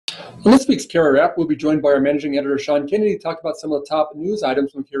On this week's Carrier Wrap, we'll be joined by our managing editor, Sean Kinney, to talk about some of the top news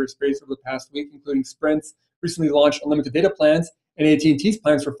items from the carrier space over the past week, including Sprint's recently launched unlimited data plans and AT&T's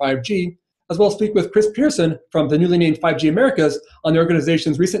plans for 5G, as well as speak with Chris Pearson from the newly named 5G Americas on the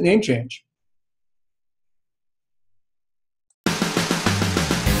organization's recent name change.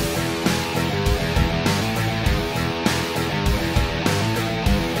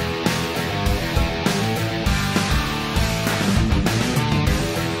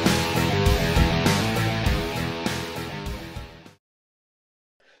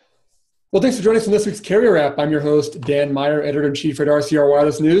 Well, thanks for joining us on this week's Carrier Wrap. I'm your host, Dan Meyer, editor-in-chief at RCR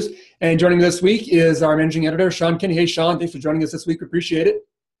Wireless News. And joining me this week is our managing editor, Sean Kinney. Hey, Sean, thanks for joining us this week. We appreciate it.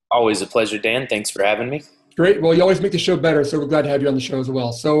 Always a pleasure, Dan. Thanks for having me. Great. Well, you always make the show better, so we're glad to have you on the show as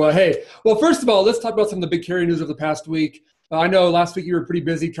well. So, well, first of all, let's talk about some of the big carrier news of the past week. I know last week you were pretty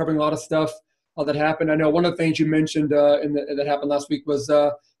busy covering a lot of stuff that happened. I know one of the things you mentioned that happened last week was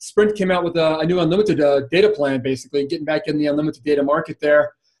Sprint came out with a new unlimited data plan, basically, getting back in the unlimited data market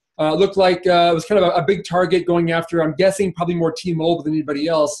there. Looked like it was kind of a big target going after, I'm guessing, probably more T-Mobile than anybody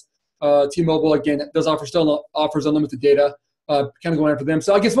else. T-Mobile, again, still offers unlimited data, kind of going after them.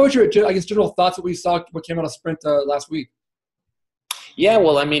 So I guess what were your general thoughts what we saw, what came out of Sprint last week? Yeah,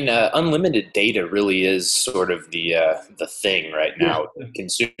 well, I mean, unlimited data really is sort of the thing right now. Yeah.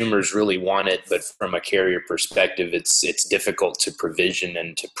 Consumers really want it, but from a carrier perspective, it's difficult to provision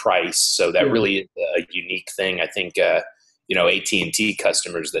and to price. So that really is a unique thing. I think AT&T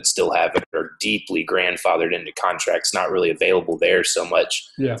customers that still have it are deeply grandfathered into contracts, not really available there so much.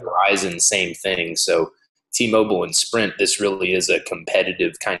 Yeah. Verizon, same thing. So T-Mobile and Sprint, this really is a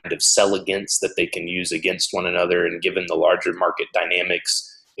competitive kind of sell against that they can use against one another. And given the larger market dynamics,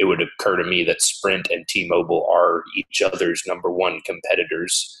 it would occur to me that Sprint and T-Mobile are each other's number one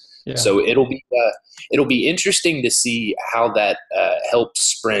competitors. Yeah. So it'll be interesting to see how that helps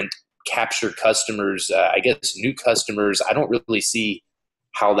Sprint capture customers, I guess new customers. I don't really see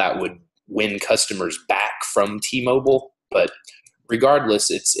how that would win customers back from T-Mobile, but regardless,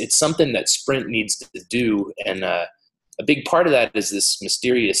 it's something that Sprint needs to do, and a big part of that is this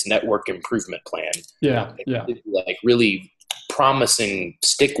mysterious network improvement plan. Yeah. Like really promising,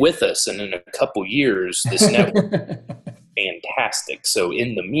 stick with us, and in a couple years, this network is fantastic. So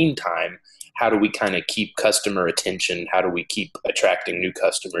in the meantime, how do we kind of keep customer attention? How do we keep attracting new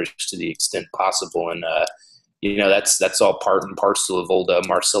customers to the extent possible? And, that's all part and parcel of old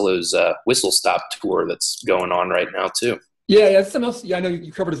Marcelo's whistle stop tour that's going on right now too. Yeah, something else. Yeah, I know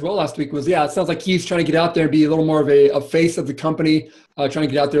you covered as well last week was, it sounds like he's trying to get out there and be a little more of a face of the company, trying to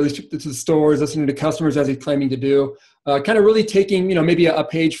get out there, at least to the stores, listening to customers as he's claiming to do, kind of really taking, maybe a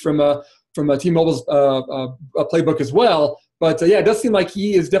page from T-Mobile's playbook as well. But it does seem like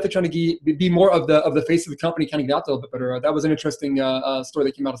he is definitely trying to be more of the face of the company, kind of get out there a little bit better. That was an interesting story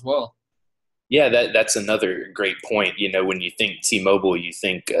that came out as well. Yeah, that's another great point. When you think T-Mobile, you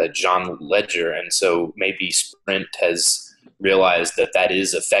think John Ledger, and so maybe Sprint has realized that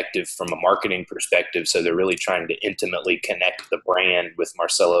is effective from a marketing perspective. So they're really trying to intimately connect the brand with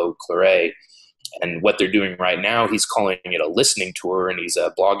Marcelo Claure. And what they're doing right now, he's calling it a listening tour, and he's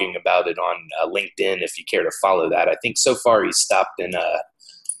blogging about it on LinkedIn if you care to follow that. I think so far he's stopped in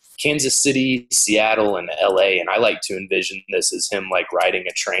Kansas City, Seattle, and LA, and I like to envision this as him like riding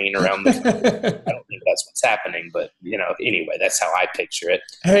a train around the I don't think that's what's happening, but anyway, that's how I picture it.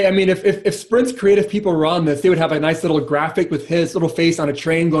 Hey, I mean, if Sprint's creative people were on this, they would have a nice little graphic with his little face on a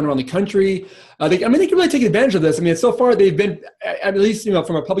train going around the country. They can really take advantage of this. I mean, so far they've been, at least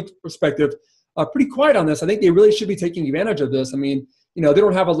from a public perspective, pretty quiet on this. I think they really should be taking advantage of this. I mean, they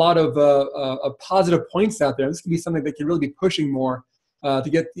don't have a lot of positive points out there. This could be something they can really be pushing more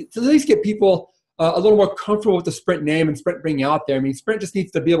to at least get people a little more comfortable with the Sprint name and Sprint being out there. I mean, Sprint just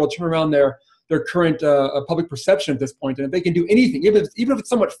needs to be able to turn around their current public perception at this point. And if they can do anything, even if it's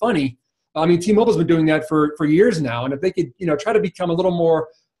somewhat funny, I mean, T-Mobile's been doing that for years now. And if they could, try to become a little more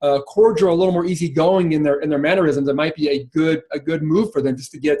cordial, a little more easygoing in their mannerisms, it might be a good move for them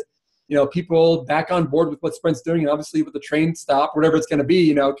just to get people back on board with what Sprint's doing. And obviously with the train stop, whatever it's going to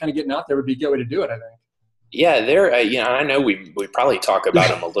be, kind of getting out there would be a good way to do it, I think. Yeah, they're, I know we probably talk about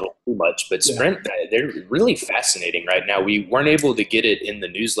them a little too much, but Sprint, they're really fascinating right now. We weren't able to get it in the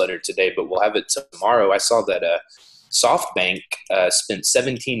newsletter today, but we'll have it tomorrow. I saw that SoftBank spent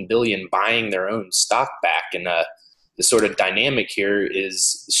 $17 billion buying their own stock back. And the sort of dynamic here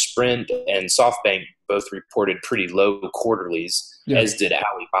is Sprint and SoftBank both reported pretty low quarterlies, as did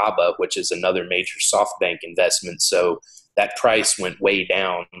Alibaba, which is another major SoftBank investment. So that price went way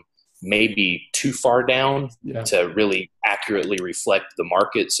down. maybe too far down Yeah. to really accurately reflect the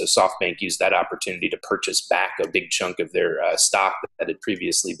market. So SoftBank used that opportunity to purchase back a big chunk of their stock that had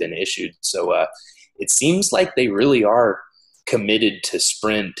previously been issued. So it seems like they really are committed to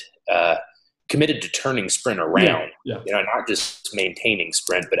Sprint, committed to turning Sprint around. Yeah. Not just maintaining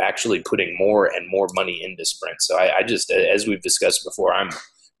Sprint, but actually putting more and more money into Sprint. So I just, as we've discussed before, I'm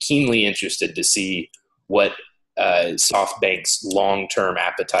keenly interested to see what SoftBank's long-term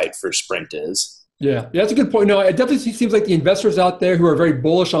appetite for Sprint is. Yeah, that's a good point. No, it definitely seems like the investors out there who are very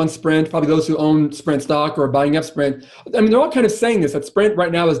bullish on Sprint, probably those who own Sprint stock or are buying up Sprint, I mean, they're all kind of saying this, that Sprint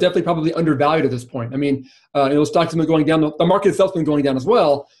right now is definitely probably undervalued at this point. I mean, stocks have been going down. The market itself has been going down as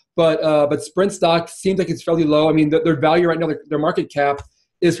well, but Sprint stock seems like it's fairly low. I mean, their value right now, their market cap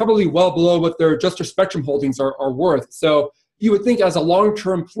is probably well below what their Spectrum holdings are worth. So you would think as a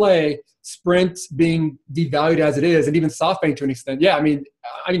long-term play, Sprint being devalued as it is, and even SoftBank to an extent, yeah, I mean,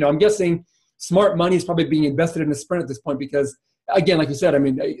 I'm guessing smart money is probably being invested in the Sprint at this point because, again, like you said, I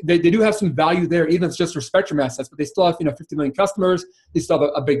mean, they do have some value there, even if it's just their Spectrum assets, but they still have 50 million customers. They still have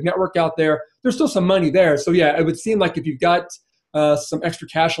a big network out there. There's still some money there. So yeah, it would seem like if you've got some extra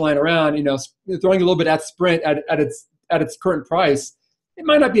cash lying around, throwing a little bit at Sprint at its current price, it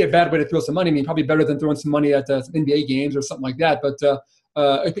might not be a bad way to throw some money. I mean, probably better than throwing some money at some NBA games or something like that. But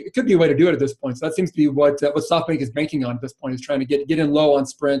it could be a way to do it at this point. So that seems to be what SoftBank is banking on at this point, is trying to get in low on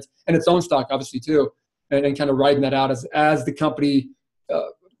Sprint and its own stock, obviously, too, and kind of riding that out as the company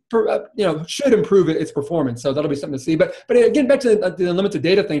should improve its performance. So that'll be something to see. But again, back to the unlimited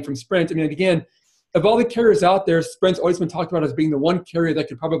data thing from Sprint. I mean, again, of all the carriers out there, Sprint's always been talked about as being the one carrier that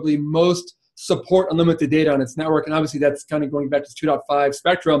could probably most support unlimited data on its network. And obviously that's kind of going back to 2.5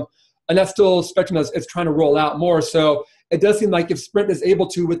 Spectrum. And that's still Spectrum that's trying to roll out more. So it does seem like if Sprint is able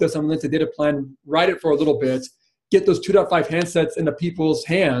to, with this unlimited data plan, ride it for a little bit, get those 2.5 handsets into people's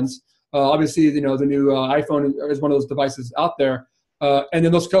hands. Obviously, the new iPhone is one of those devices out there. And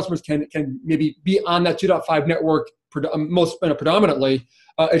then those customers can maybe be on that 2.5 network predominantly.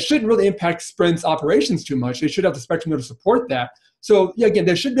 It shouldn't really impact Sprint's operations too much. They should have the spectrum there to support that. So yeah, again,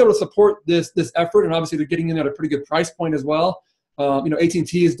 they should be able to support this effort, and obviously they're getting in at a pretty good price point as well.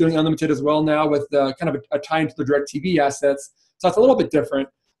 AT&T is doing unlimited as well now with kind of a tie into the DirecTV assets. So that's a little bit different.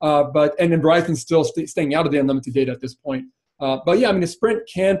 And then Verizon's still staying out of the unlimited data at this point. But yeah, I mean, if Sprint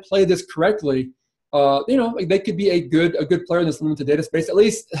can play this correctly, they could be a good player in this limited data space. At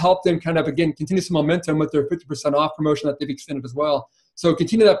least help them kind of, again, continue some momentum with their 50% off promotion that they've extended as well. So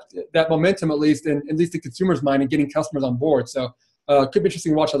continue that momentum at least in at least the consumer's mind and getting customers on board. So it could be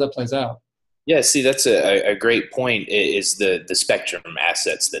interesting to watch how that plays out. Yeah, see, that's a great point, is the Spectrum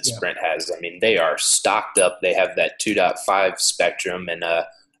assets that Sprint has. I mean, they are stocked up. They have that 2.5 Spectrum, and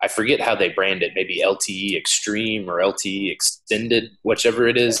I forget how they brand it, maybe LTE Extreme or LTE Extended, whichever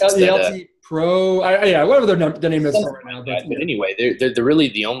it is. LTE Pro, whatever their name is for right now. But anyway, they're really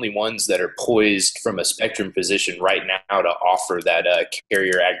the only ones that are poised from a spectrum position right now to offer that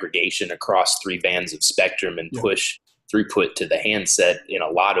carrier aggregation across 3 bands of spectrum and push throughput to the handset in a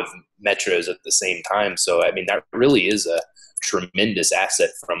lot of metros at the same time. So, I mean, that really is a tremendous asset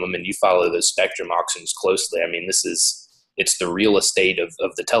from them. And you follow those spectrum auctions closely. I mean, it's the real estate of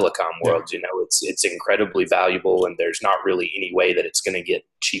the telecom world. It's incredibly valuable, and there's not really any way that it's going to get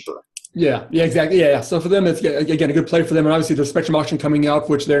cheaper. Yeah, exactly. Yeah. So for them, it's, again, a good play for them. And obviously there's spectrum auction coming up,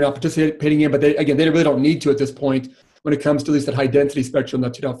 which they're not participating in, but they really don't need to at this point when it comes to at least that high density spectrum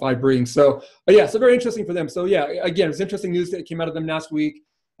that 2.5 brings. So, so very interesting for them. So yeah, again, it's interesting news that came out of them last week.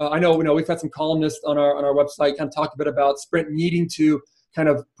 I know, we've had some columnists on our website kind of talk a bit about Sprint needing to kind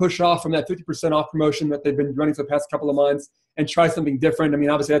of push off from that 50% off promotion that they've been running for the past couple of months and try something different. I mean,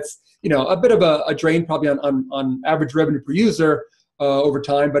 obviously that's, a bit of a drain probably on average revenue per user over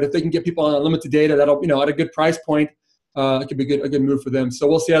time. But if they can get people on unlimited data, that'll, at a good price point, it could be a good move for them. So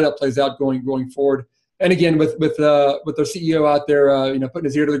we'll see how that plays out going forward. And again, with their CEO out there, putting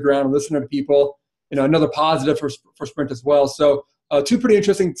his ear to the ground and listening to people, another positive for Sprint as well. So 2 pretty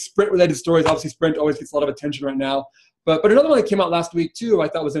interesting Sprint-related stories. Obviously, Sprint always gets a lot of attention right now. But another one that came out last week too, I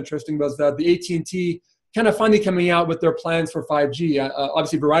thought was interesting, was the AT&T kind of finally coming out with their plans for 5G.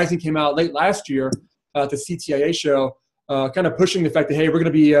 Obviously, Verizon came out late last year at the CTIA show, kind of pushing the fact that, hey, we're going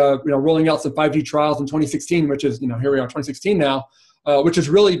to be rolling out some 5G trials in 2016, which is, here we are, 2016 now, which is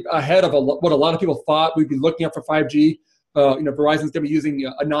really ahead of what a lot of people thought we'd be looking at for 5G. Verizon's going to be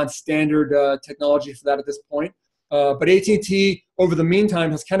using a non-standard technology for that at this point. But AT&T, over the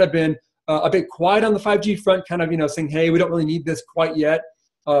meantime, has kind of been a bit quiet on the 5G front, kind of, saying, hey, we don't really need this quite yet.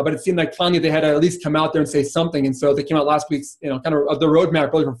 But it seemed like finally they had to at least come out there and say something. And so they came out last week, kind of the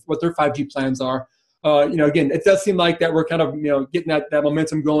roadmap really for what their 5G plans are. Again, it does seem like that we're kind of, getting that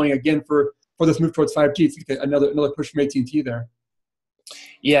momentum going again for this move towards 5G. It's like another push from AT&T there.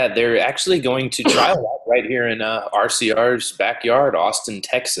 Yeah, they're actually going to trial that right here in RCR's backyard, Austin,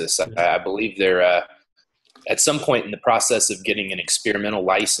 Texas. I believe they're at some point in the process of getting an experimental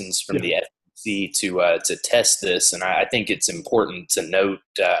license from the FCC to test this. And I think it's important to note,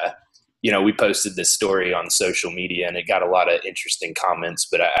 we posted this story on social media and it got a lot of interesting comments,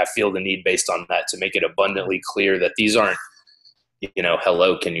 but I feel the need based on that to make it abundantly clear that these aren't,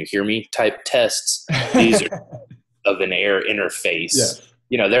 hello, can you hear me type tests. These are of an air interface.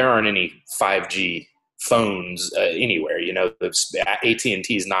 There aren't any 5G phones anywhere. AT&T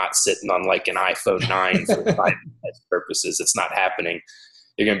is not sitting on like an iPhone 9 for 5G test purposes. It's not happening.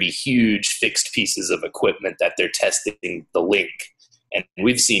 They're going to be huge fixed pieces of equipment that they're testing the link. And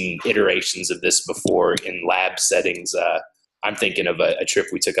we've seen iterations of this before in lab settings. I'm thinking of a trip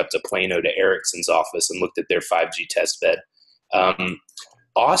we took up to Plano to Ericsson's office and looked at their 5G test bed.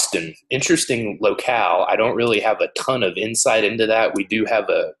 Austin, interesting locale. I don't really have a ton of insight into that. We do have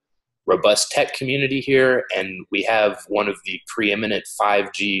a robust tech community here, and we have one of the preeminent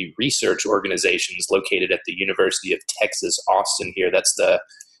 5G research organizations located at the University of Texas, Austin here. That's the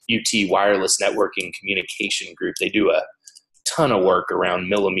UT Wireless Networking Communication Group. They do a ton of work around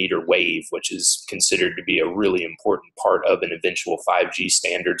millimeter wave, which is considered to be a really important part of an eventual 5G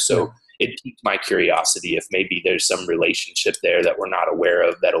standard. So it piqued my curiosity if maybe there's some relationship there that we're not aware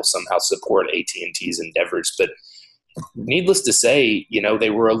of that'll somehow support AT&T's endeavors. But needless to say, they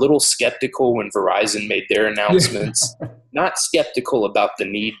were a little skeptical when Verizon made their announcements. Not skeptical about the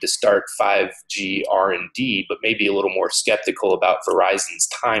need to start 5G R&D, but maybe a little more skeptical about Verizon's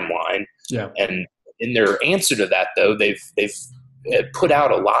timeline. And in their answer to that, though, they've put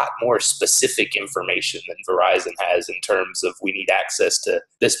out a lot more specific information than Verizon has in terms of we need access to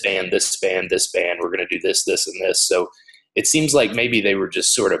this band, this band, this band. We're going to do this, this, and this. So it seems like maybe they were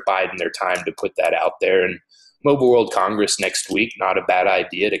just sort of biding their time to put that out there. And Mobile World Congress next week, not a bad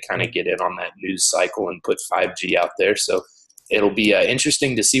idea to kind of get in on that news cycle and put 5G out there. So it'll be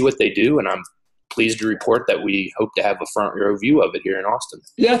interesting to see what they do. And I'm pleased to report that we hope to have a front row view of it here in Austin.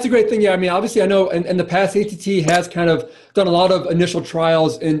 Yeah, that's a great thing. Yeah, I mean, obviously, I know in the past, AT&T has kind of done a lot of initial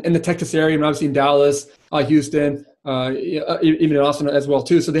trials in the Texas area, and obviously in Dallas, Houston, even in Austin as well,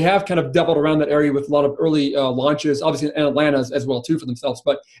 too. So they have kind of doubled around that area with a lot of early launches, obviously in Atlanta as well, too, for themselves.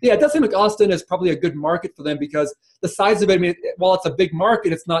 But yeah, it does seem like Austin is probably a good market for them because the size of it, I mean, while it's a big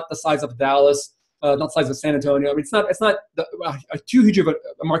market, it's not the size of Dallas. Not the size of San Antonio. I mean, it's not too huge of a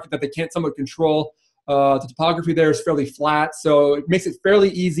market that they can't somewhat control. The topography there is fairly flat, so it makes it fairly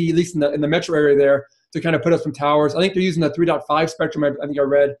easy, at least in the metro area there, to kind of put up some towers. I think they're using the 3.5 spectrum. I think I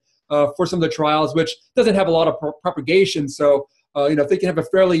read for some of the trials, which doesn't have a lot of propagation. So if they can have a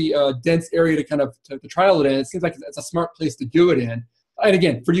fairly dense area to kind of to trial it in, it seems like it's a smart place to do it in. And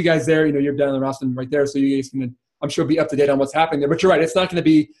again, for you guys there, you're down in Austin right there, so you guys can, I'm sure, be up to date on what's happening there. But you're right, it's not going to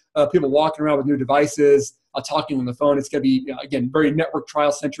be people walking around with new devices, talking on the phone. It's going to be, again, very network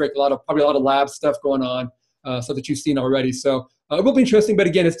trial centric, probably a lot of lab stuff going on, so that you've seen already. So it will be interesting. But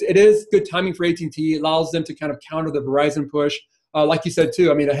again, it is good timing for AT&T. It allows them to kind of counter the Verizon push. Like you said,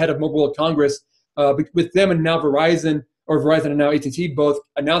 too, I mean, ahead of Mobile World Congress, with them and now Verizon and now AT&T both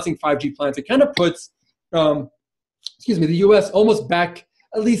announcing 5G plans, it kind of puts, the U.S. almost back,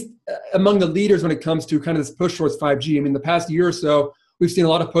 at least among the leaders when it comes to kind of this push towards 5G. I mean, the past year or so, we've seen a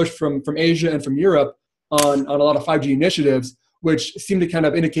lot of push from Asia and from Europe on a lot of 5G initiatives, which seem to kind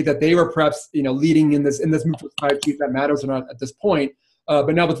of indicate that they were perhaps leading in this move towards 5G, if that matters or not at this point.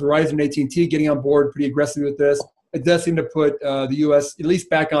 But now with Verizon and AT&T getting on board pretty aggressively with this, it does seem to put the U.S. at least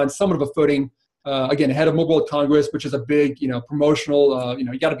back on somewhat of a footing. Again, ahead of Mobile World Congress, which is a big promotional.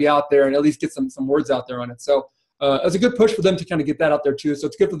 You got to be out there and at least get some words out there on it. So. It's a good push for them to kind of get that out there too. So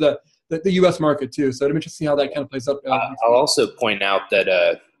it's good for the U.S. market too. So I'm interested to see how that kind of plays out. I'll also point out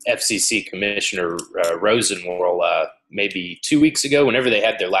that FCC Commissioner Rosenworcel, maybe 2 weeks ago, whenever they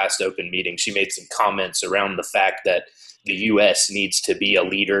had their last open meeting, she made some comments around the fact that the U.S. needs to be a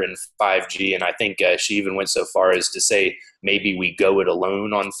leader in 5G. And I think she even went so far as to say maybe we go it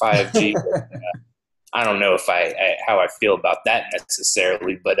alone on 5G. I don't know how I feel about that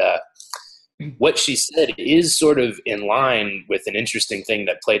necessarily, but what she said is sort of in line with an interesting thing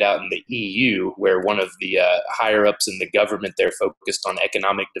that played out in the EU, where one of the higher-ups in the government there focused on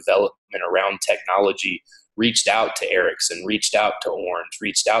economic development around technology, reached out to Ericsson, reached out to Orange,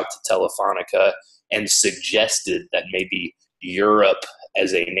 reached out to Telefonica, and suggested that maybe Europe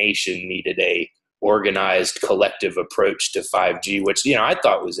as a nation needed a organized collective approach to 5G, which I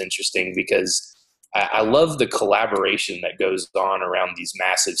thought was interesting because I love the collaboration that goes on around these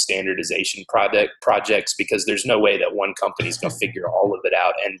massive standardization projects, because there's no way that one company is going to figure all of it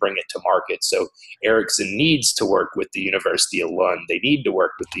out and bring it to market. So Ericsson needs to work with the University of Lund. They need to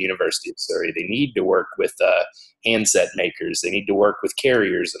work with the University of Surrey. They need to work with handset makers. They need to work with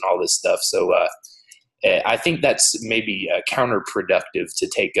carriers and all this stuff. So I think that's maybe counterproductive to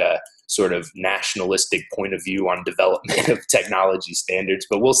take a sort of nationalistic point of view on development of technology standards,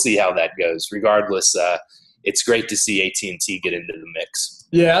 but we'll see how that goes. Regardless, it's great to see AT&T get into the mix.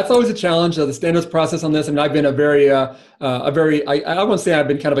 Yeah, that's always a challenge, the standards process on this. I mean, I've been I won't say I've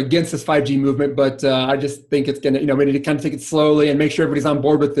been kind of against this 5G movement, but I just think it's going to, we need to kind of take it slowly and make sure everybody's on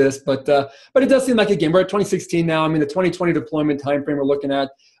board with this. But it does seem like, again, we're at 2016 now. I mean, the 2020 deployment timeframe we're looking at,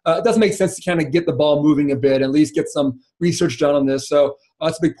 it does make sense to kind of get the ball moving a bit, at least get some research done on this. So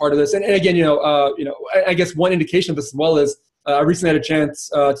that's a big part of this. And again, I guess one indication of this as well is I recently had a chance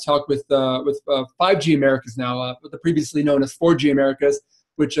to talk with 5G Americas now, the previously known as 4G Americas,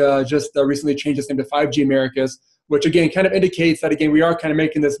 which just recently changed its name to 5G Americas, which again kind of indicates that, again, we are kind of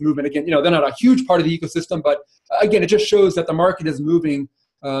making this movement. Again, they're not a huge part of the ecosystem, but again, it just shows that the market is moving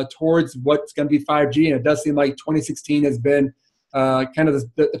towards what's going to be 5G. And it does seem like 2016 has been kind of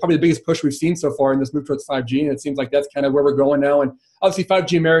probably the biggest push we've seen so far in this move towards 5G. And it seems like that's kind of where we're going now. And obviously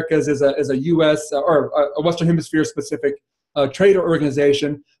 5G Americas is a U.S. Or a Western Hemisphere specific trade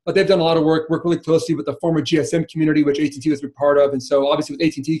organization, but they've done a lot of work really closely with the former GSM community, which AT&T was a big part of. And so obviously with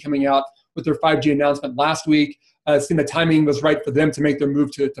AT&T coming out with their 5G announcement last week, it seemed the timing was right for them to make their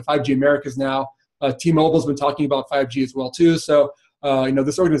move to 5G Americas now. T-Mobile's been talking about 5G as well too. So,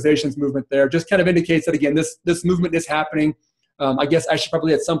 this organization's movement there just kind of indicates that, again, this movement is happening. I guess I should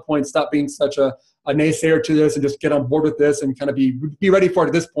probably at some point stop being such a naysayer to this and just get on board with this and kind of be ready for it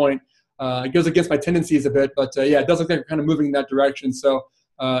at this point. It goes against my tendencies a bit, but it does look like we're kind of moving in that direction. So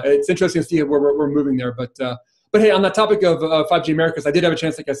it's interesting to see where we're moving there. But hey, on that topic of 5G Americas, I did have a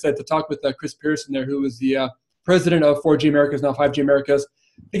chance, like I said, to talk with Chris Pearson there, who is the president of 4G Americas, now 5G Americas.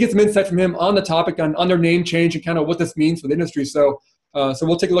 To get some insight from him on the topic, on their name change and kind of what this means for the industry. So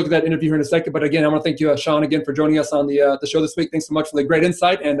we'll take a look at that interview here in a second. But again, I want to thank you, Sean, again for joining us on the show this week. Thanks so much for the great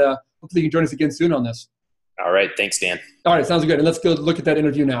insight, and hopefully you can join us again soon on this. All right. Thanks, Dan. All right. Sounds good. And let's go look at that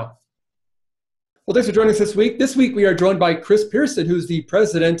interview now. Well, thanks for joining us this week. This week we are joined by Chris Pearson, who's the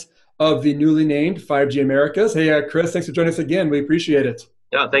president of the newly named 5G Americas. Hey, Chris, thanks for joining us again. We appreciate it.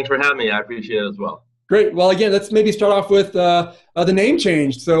 Yeah, thanks for having me. I appreciate it as well. Great. Well, again, let's maybe start off with the name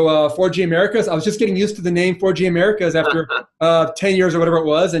change. So 4G Americas, I was just getting used to the name 4G Americas after 10 years or whatever it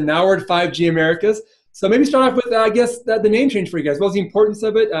was, and now we're at 5G Americas. So maybe start off with, I guess, the name change for you guys. What was the importance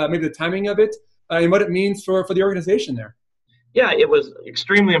of it, maybe the timing of it, and what it means for the organization there? Yeah, it was an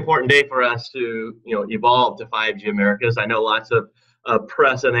extremely important day for us to evolve to 5G Americas. I know lots of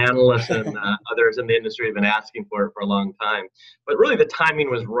press and analysts and others in the industry have been asking for it for a long time. But really the timing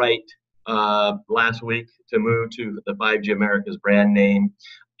was right last week to move to the 5G Americas brand name.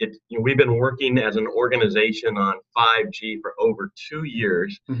 We've been working as an organization on 5G for over 2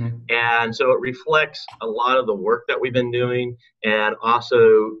 years. Mm-hmm. And so it reflects a lot of the work that we've been doing, and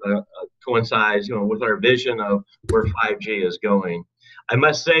also coincides, with our vision of where 5G is going. I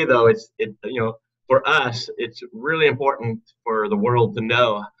must say, though, for us, it's really important for the world to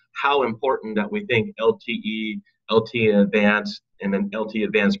know how important that we think LTE, LTE Advanced, and then LTE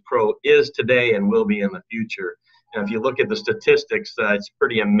Advanced Pro is today and will be in the future. And if you look at the statistics, it's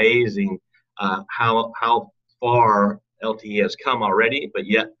pretty amazing how far LTE has come already, but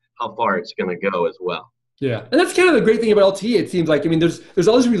yet how far it's going to go as well. Yeah, and that's kind of the great thing about LTE, it seems like. I mean, there's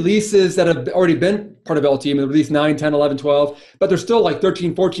all these releases that have already been part of LTE. I mean, release 9, 10, 11, 12, but there's still like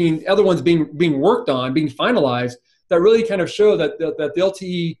 13, 14 other ones being worked on, being finalized, that really kind of show that the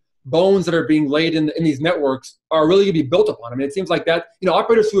LTE bones that are being laid in these networks are really going to be built upon. I mean, it seems like that,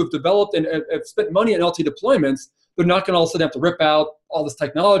 operators who have developed and have spent money on LTE deployments, they're not going to all of a sudden have to rip out all this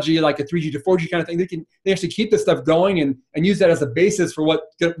technology like a 3G to 4G kind of thing. They actually keep this stuff going and use that as a basis for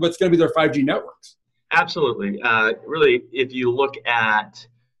what's going to be their 5G networks. Absolutely. Really, if you look at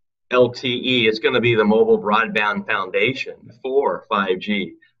LTE, it's going to be the mobile broadband foundation for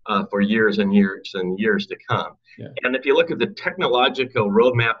 5G for years and years and years to come. Yeah. And if you look at the technological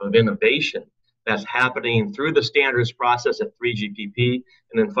roadmap of innovation that's happening through the standards process at 3GPP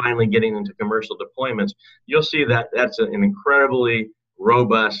and then finally getting into commercial deployments, you'll see that that's an incredibly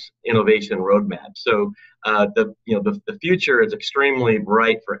robust innovation roadmap. So the future is extremely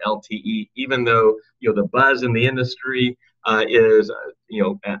bright for LTE, even though the buzz in the industry is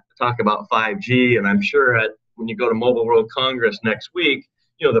talk about 5G, and I'm sure when you go to Mobile World Congress next week,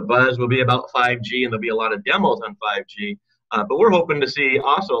 the buzz will be about 5G, and there'll be a lot of demos on 5G. But we're hoping to see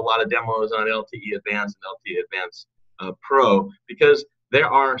also a lot of demos on LTE Advanced and LTE Advanced Pro, because there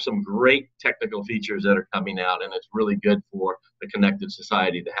are some great technical features that are coming out, and it's really good for the connected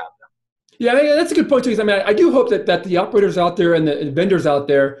society to have them. Yeah, that's a good point too. Because I mean, I do hope that the operators out there and the vendors out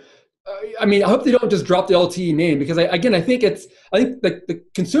there, I mean, I hope they don't just drop the LTE name, because I think the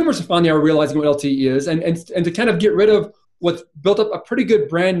consumers finally are realizing what LTE is, and to kind of get rid of what's built up a pretty good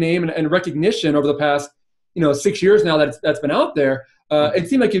brand name and recognition over the past 6 years now that's been out there. It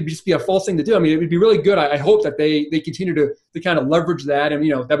seemed like it'd just be a false thing to do. I mean, it would be really good. I hope that they continue to kind of leverage that, and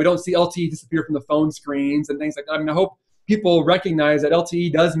that we don't see LTE disappear from the phone screens and things like that. I mean, I hope people recognize that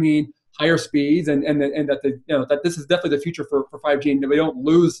LTE does mean higher speeds, and that that this is definitely the future for 5G, and that we don't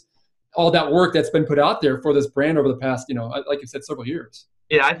lose all that work that's been put out there for this brand over the past, like you said, several years.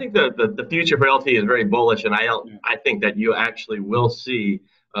 Yeah, I think the future for LTE is very bullish, and I think that you actually will see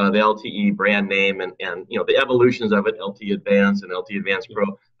the LTE brand name and the evolutions of it, LTE Advanced and LTE Advanced Pro,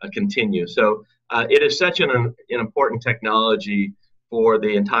 continue. So it is such an important technology for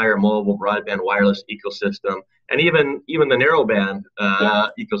the entire mobile broadband wireless ecosystem, and even the narrowband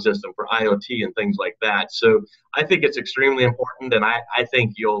ecosystem for IoT and things like that. So I think it's extremely important, and I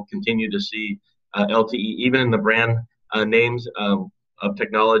think you'll continue to see LTE even in the brand names of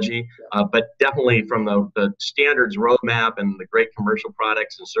technology, but definitely from the standards roadmap and the great commercial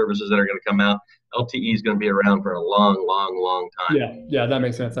products and services that are going to come out, LTE is going to be around for a long, long, long time. Yeah, that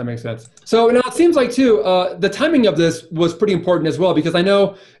makes sense. So now it seems like too, the timing of this was pretty important as well, because I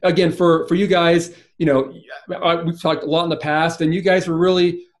know, again, for you guys, we've talked a lot in the past, and you guys were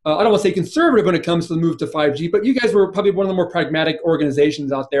really, I don't want to say conservative when it comes to the move to 5G, but you guys were probably one of the more pragmatic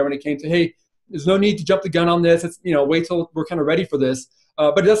organizations out there when it came to, hey, there's no need to jump the gun on this. It's, wait till we're kind of ready for this.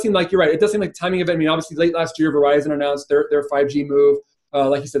 But it does seem like you're right. It does seem like the timing of it. I mean, obviously late last year, Verizon announced their 5G move.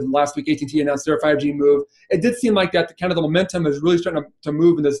 Like you said, last week, AT&T announced their 5G move. It did seem like that the kind of the momentum is really starting to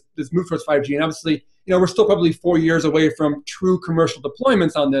move in this move towards 5G. And obviously, we're still probably 4 years away from true commercial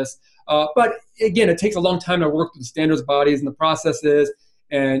deployments on this. But again, it takes a long time to work with the standards bodies and the processes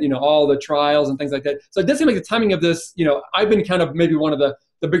and, all the trials and things like that. So it does seem like the timing of this, I've been kind of maybe one of the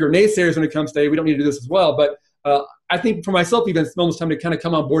bigger naysayers when it comes to, hey, we don't need to do this as well. But I think for myself, even it's almost time to kind of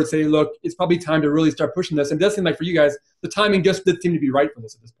come on board and say, look, it's probably time to really start pushing this. And it does seem like for you guys, the timing just did seem to be right for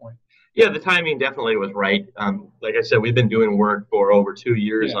this at this point. Yeah, the timing definitely was right. Like I said, we've been doing work for over 2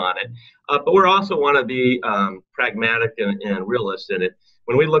 years on it. But we also want to be pragmatic and realist in it.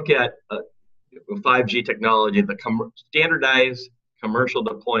 When we look at 5G technology, the standardized commercial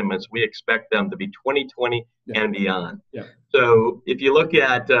deployments, we expect them to be 2020 and beyond. Yeah. So if you look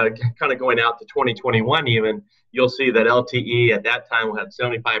at kind of going out to 2021 even, you'll see that LTE at that time will have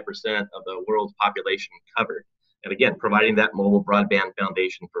 75% of the world's population covered. And again, providing that mobile broadband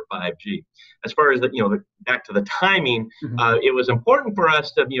foundation for 5G. As far as back to the timing, it was important for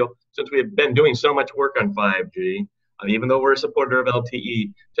us to, since we have been doing so much work on 5G, even though we're a supporter of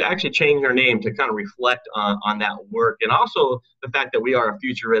LTE, to actually change our name to kind of reflect on that work, and also the fact that we are a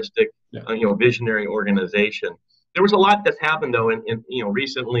futuristic, visionary organization. There was a lot that's happened though, in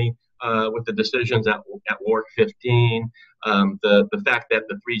recently with the decisions at WARC 15, the fact that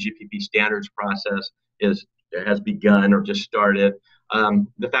the 3GPP standards process has begun or just started,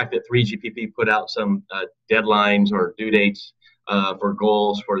 the fact that 3GPP put out some deadlines or due dates for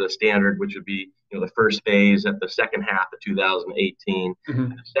goals for the standard, which would be the first phase at the second half of 2018.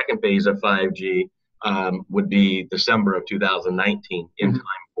 And the second phase of 5G would be December of 2019 in time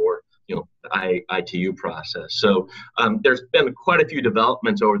for the ITU process. So there's been quite a few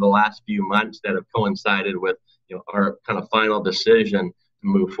developments over the last few months that have coincided with our kind of final decision to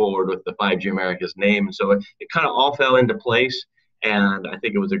move forward with the 5G America's name. And so it kind of all fell into place, and I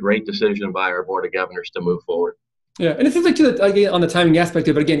think it was a great decision by our Board of Governors to move forward. Yeah, and it seems like again, on the timing aspect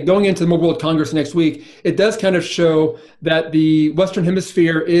of it, again, going into the Mobile World Congress next week, it does kind of show that the Western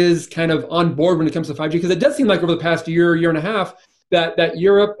Hemisphere is kind of on board when it comes to 5G, because it does seem like over the past year and a half, that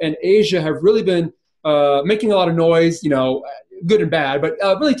Europe and Asia have really been making a lot of noise, good and bad, but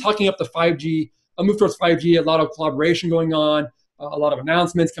really talking up the 5G, a move towards 5G, a lot of collaboration going on, a lot of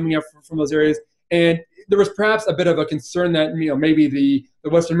announcements coming up from those areas. And there was perhaps a bit of a concern that, maybe the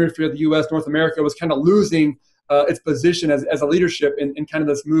Western Hemisphere, the U.S., North America was kind of losing its position as a leadership in kind of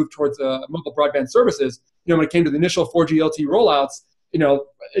this move towards mobile broadband services. When it came to the initial 4G LTE rollouts,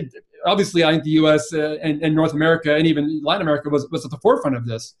 obviously I think the U.S. and North America and even Latin America was at the forefront of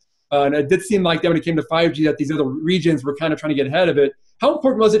this. And it did seem like that when it came to 5G that these other regions were kind of trying to get ahead of it. How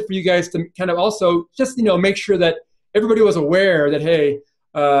important was it for you guys to kind of also just, make sure that everybody was aware that, hey,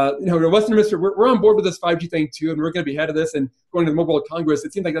 the Western Hemisphere, we're on board with this 5G thing too, and we're going to be ahead of this and going to the Mobile World Congress.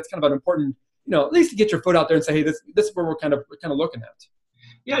 It seems like that's kind of an important at least to get your foot out there and say, hey, this is where we're kind of looking at.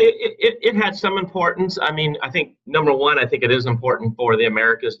 Yeah, it had some importance. I mean, I think number one, I think it is important for the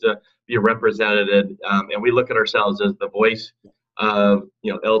Americas to be represented, and we look at ourselves as the voice of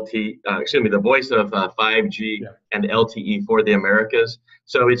the voice of 5G and LTE for the Americas.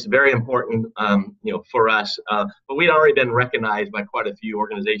 So it's very important, for us. But we'd already been recognized by quite a few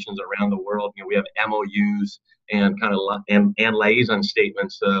organizations around the world. We have MOUs and and liaison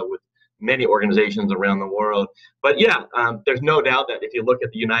statements with many organizations around the world. But there's no doubt that if you look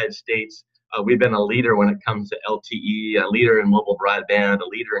at the United States, we've been a leader when it comes to LTE, a leader in mobile broadband, a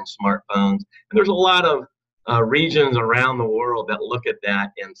leader in smartphones. And there's a lot of regions around the world that look at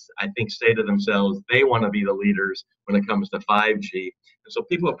that and I think say to themselves, they want to be the leaders when it comes to 5G. And so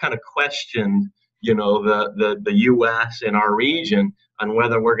people have kind of questioned, the U.S. and our region on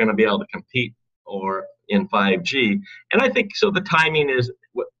whether we're going to be able to compete or in 5G. And I think so the timing is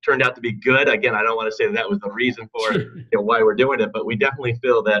what turned out to be good. Again, I don't want to say that was the reason for why we're doing it, but we definitely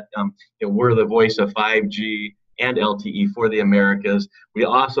feel that we're the voice of 5G and LTE for the Americas. We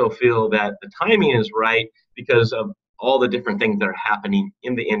also feel that the timing is right because of all the different things that are happening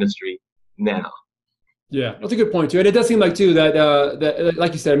in the industry now. Yeah, that's a good point too. And it does seem like too that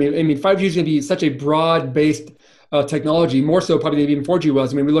like you said, I mean 5G is going to be such a broad-based technology, more so probably than even 4G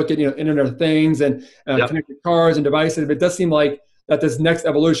was. I mean, we look at Internet of Things and connected cars and devices. But it does seem like that this next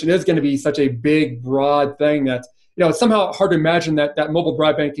evolution is going to be such a big, broad thing that it's somehow hard to imagine that mobile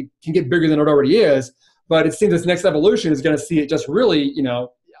broadband can get bigger than it already is. But it seems this next evolution is going to see it just really,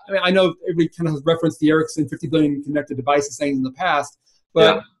 I mean, I know everybody kind of has referenced the Ericsson 50 billion connected devices things in the past,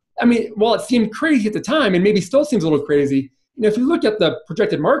 but I mean, while it seemed crazy at the time, and maybe still seems a little crazy, if you look at the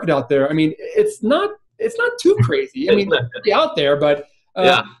projected market out there, I mean, it's not too crazy. I mean, it's out there, but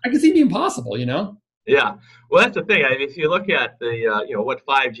I can see it being possible, Yeah, well, that's the thing. I mean, if you look at the, what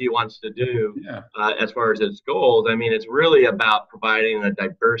 5G wants to do as far as its goals, I mean, it's really about providing a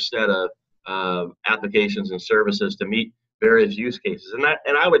diverse set of applications and services to meet various use cases.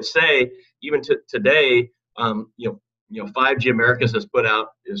 And I would say even today, 5G Americas has put out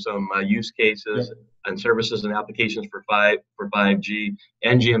some use cases and services and applications for 5G.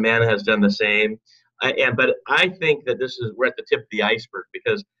 NGMN has done the same. But I think that we're at the tip of the iceberg,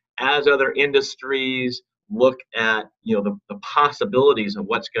 because as other industries look at the possibilities of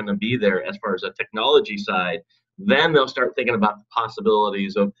what's going to be there as far as a technology side, then they'll start thinking about the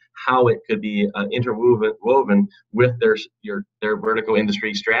possibilities of how it could be interwoven with their vertical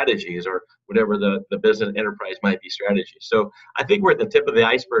industry strategies, or whatever the business enterprise might be strategy. So I think we're at the tip of the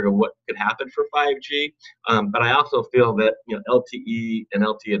iceberg of what could happen for 5G. But I also feel that LTE and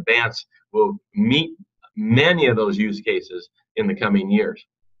LTE Advanced will meet many of those use cases in the coming years.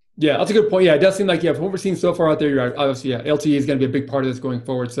 Yeah, that's a good point. Yeah, it does seem like, from what we're seeing so far out there, you're obviously, LTE is going to be a big part of this going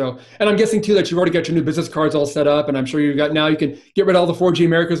forward. So, and I'm guessing too that you've already got your new business cards all set up, and I'm sure you can get rid of all the 4G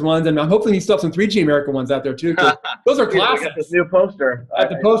Americas ones, and I'm hoping you still have some 3G America ones out there too. Those are classics. This new poster.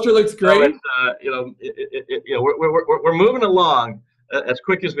 The poster looks great. We're moving along as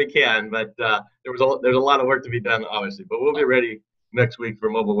quick as we can, but there's a lot of work to be done, obviously. But we'll be ready next week for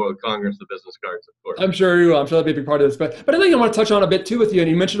Mobile World Congress, the business cards, of course. I'm sure you will. I'm sure that'll be a big part of this. But I think I want to touch on a bit too with you,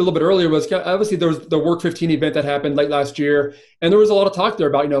 and you mentioned a little bit earlier, was obviously there was the Work 15 event that happened late last year, and there was a lot of talk there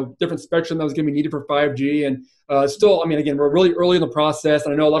about different spectrum that was going to be needed for 5G, and still, I mean, again, we're really early in the process,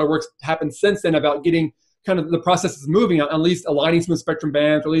 and I know a lot of work's happened since then about getting kind of the processes moving, at least aligning some of the spectrum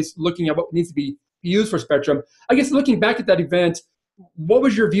bands, or at least looking at what needs to be used for spectrum. I guess looking back at that event, what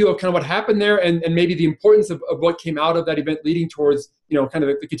was your view of kind of what happened there, and maybe the importance of what came out of that event leading towards, kind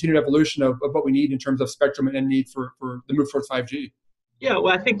of the continued evolution of what we need in terms of spectrum and need for the move towards 5G? Yeah,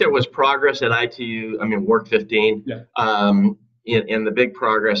 well, I think there was progress at ITU, Work 15. Yeah. And the big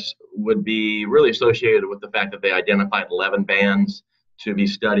progress would be really associated with the fact that they identified 11 bands to be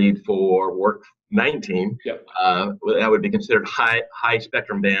studied for Work 19. Yep. That would be considered high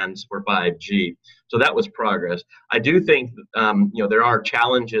spectrum bands for 5G. So that was progress. I do think there are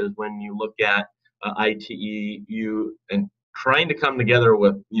challenges when you look at ITU and trying to come together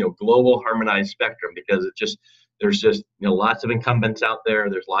with global harmonized spectrum, because there's just lots of incumbents out there.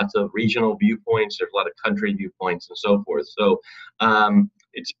 There's lots of regional viewpoints. There's a lot of country viewpoints and so forth. So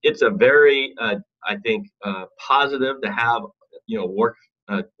it's a very I think positive to have Work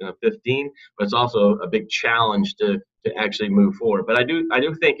 15, but it's also a big challenge to actually move forward. But I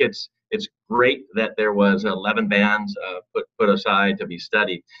do think it's great that there was 11 bands put aside to be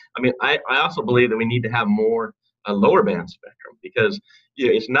studied. I mean, I also believe that we need to have more lower band spectrum, because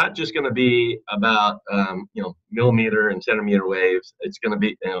it's not just going to be about millimeter and centimeter waves. It's going to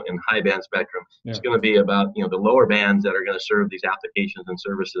be in high band spectrum. It's going to be about the lower bands that are going to serve these applications and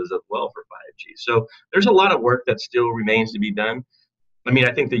services as well for 5G. So there's a lot of work that still remains to be done. I mean,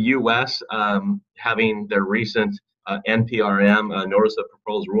 I think the U.S. Having their recent NPRM notice of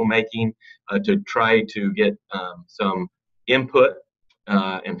proposed rulemaking to try to get some input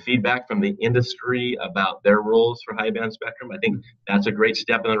and feedback from the industry about their rules for high band spectrum. I think that's a great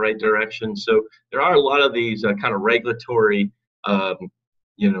step in the right direction. So there are a lot of these kind of regulatory,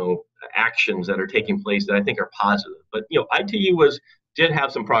 actions that are taking place that I think are positive. But ITU did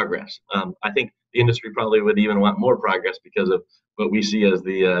have some progress. I think the industry probably would even want more progress because of what we see as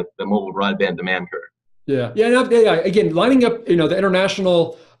the mobile broadband demand curve. Yeah. Again, lining up, the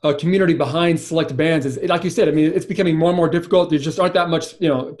international community behind select bands is, like you said, I mean, it's becoming more and more difficult. There just aren't that much,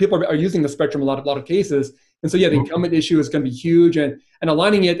 people are using the spectrum a lot of cases. And so, the incumbent issue is going to be huge, and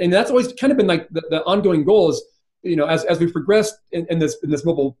aligning it. And that's always kind of been like the ongoing goal is, as we progress in this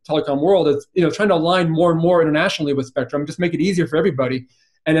mobile telecom world, it's, trying to align more and more internationally with spectrum, just make it easier for everybody.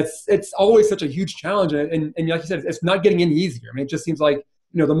 And it's always such a huge challenge. And like you said, it's not getting any easier. I mean, it just seems like,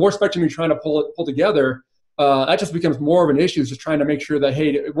 the more spectrum you're trying to pull together, that just becomes more of an issue. It's just trying to make sure that,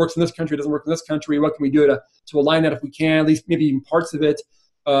 hey, it works in this country, it doesn't work in this country. What can we do to align that if we can, at least maybe even parts of it?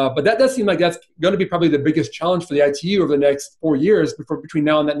 But that does seem like that's going to be probably the biggest challenge for the ITU over the next 4 years between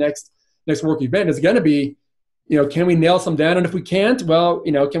now and that next work event is going to be, can we nail some down? And if we can't, well,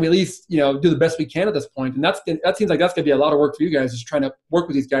 can we at least, do the best we can at this point? And that seems like that's going to be a lot of work for you guys, just trying to work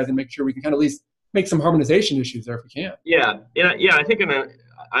with these guys and make sure we can kind of at least make some harmonization issues there if we can. Yeah. I think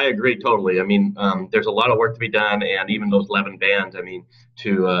I agree totally. I mean, there's a lot of work to be done, and even those 11 bands. I mean,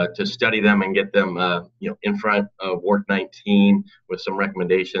 to study them and get them, in front of Work 19 with some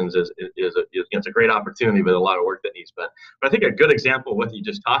recommendations is it's a great opportunity, but a lot of work that needs done. But I think a good example of what you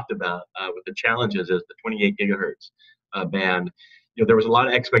just talked about with the challenges is the 28 gigahertz band. There was a lot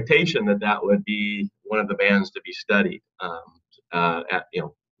of expectation that would be one of the bands to be studied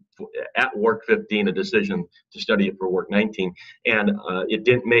at Work 15, a decision to study it for Work 19, and it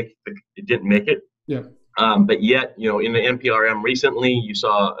didn't make it. Yeah. But yet, in the NPRM recently, you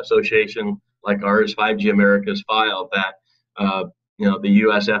saw association like ours, 5G Americas, filed that the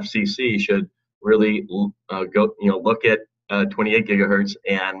U.S. FCC should really go look at 28 gigahertz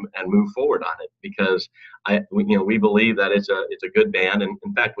and move forward on it, because we believe that it's a good band, and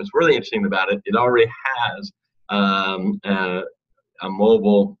in fact, what's really interesting about it, it already has a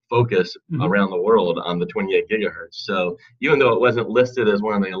mobile focus around the world on the 28 gigahertz. So even though it wasn't listed as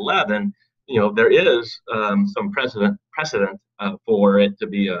one of the 11, there is some precedent for it to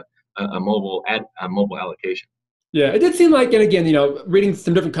be a mobile allocation. Yeah, it did seem like, and again, reading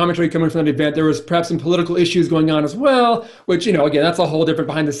some different commentary coming from the event, there was perhaps some political issues going on as well, which, again, that's a whole different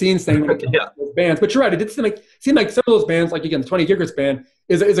behind the scenes thing. Yeah. Those bands, but you're right. It did seem like some of those bands, like again, the 20 gigahertz band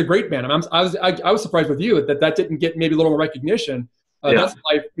is a great band. I was surprised with you that didn't get maybe a little more recognition. That's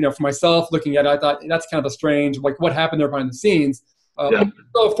why, for myself looking at it, I thought that's kind of a strange, like what happened there behind the scenes.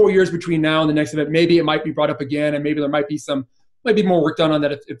 Still 4 years between now and the next event, maybe it might be brought up again, and maybe there might be more work done on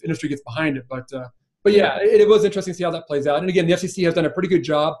that if industry gets behind it. But yeah, it was interesting to see how that plays out. And again, the FCC has done a pretty good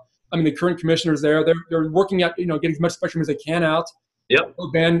job. I mean, the current commissioners there, they're working at, getting as much spectrum as they can out. Yep.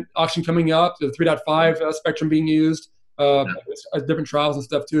 Band auction coming up, the 3.5 spectrum being used, different trials and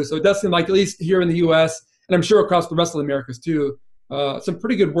stuff too. So it does seem like, at least here in the U.S., and I'm sure across the rest of the Americas too, some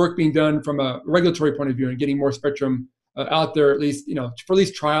pretty good work being done from a regulatory point of view and getting more spectrum out there, at least, for at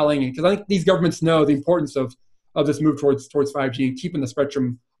least trialing. Because I think these governments know the importance of this move towards 5G and keeping the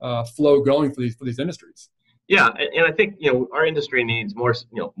spectrum flow going for these industries. Yeah, and I think our industry needs more,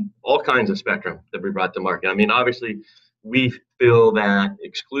 all kinds of spectrum that we brought to market. I mean, obviously, we feel that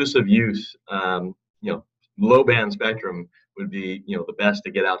exclusive use, low band spectrum would be the best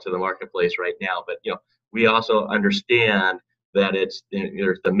to get out to the marketplace right now. But we also understand that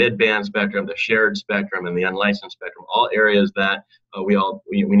there's the mid-band spectrum, the shared spectrum, and the unlicensed spectrum, all areas that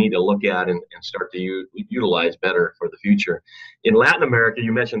we need to look at and start to utilize better for the future. In Latin America,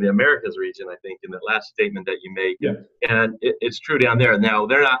 you mentioned the Americas region, I think, in the last statement that you made, and it's true down there. Now,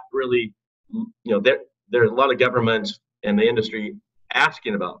 they're not really, there are a lot of governments and the industry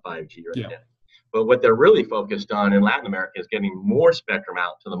asking about 5G right now. But what they're really focused on in Latin America is getting more spectrum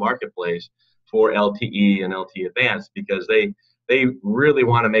out to the marketplace for LTE and LTE Advanced, because they really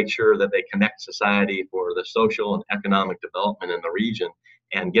want to make sure that they connect society for the social and economic development in the region.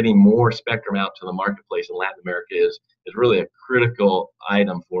 And getting more spectrum out to the marketplace in Latin America is really a critical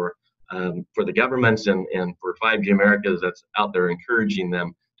item for the governments and for 5G Americas that's out there encouraging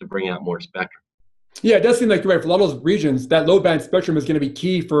them to bring out more spectrum. Yeah, it does seem like, right, for a lot of those regions, that low band spectrum is going to be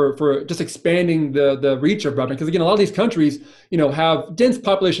key for just expanding the reach of broadband. Because again, a lot of these countries, have dense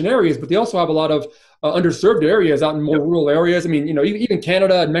population areas, but they also have a lot of underserved areas out in more rural areas. I mean, even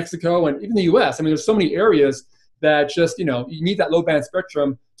Canada and Mexico and even the U.S. I mean, there's so many areas that just, you need that low band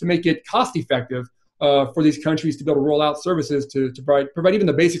spectrum to make it cost effective for these countries to be able to roll out services to provide even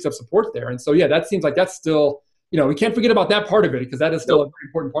the basics of support there. And so, yeah, that seems like that's still, we can't forget about that part of it, because that is still a very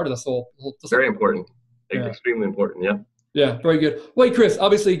important part of this whole very important. Yeah. Extremely important. Yeah. Yeah, very good. Well, hey, Chris,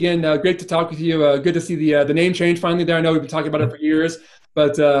 obviously, again, great to talk with you. Good to see the name change finally there. I know we've been talking about it for years,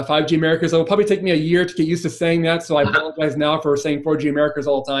 but 5G Americas, it'll probably take me a year to get used to saying that. So I apologize now for saying 4G Americas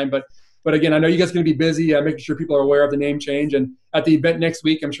all the time. But again, I know you guys are going to be busy making sure people are aware of the name change. And at the event next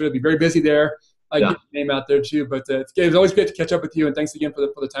week, I'm sure they'll be very busy there. Get the name out there too. But it's always great to catch up with you. And thanks again for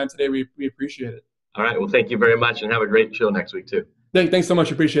the time today. We appreciate it. All right. Well, thank you very much, and have a great show next week too. Thanks so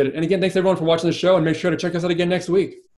much. Appreciate it. And again, thanks everyone for watching the show, and make sure to check us out again next week.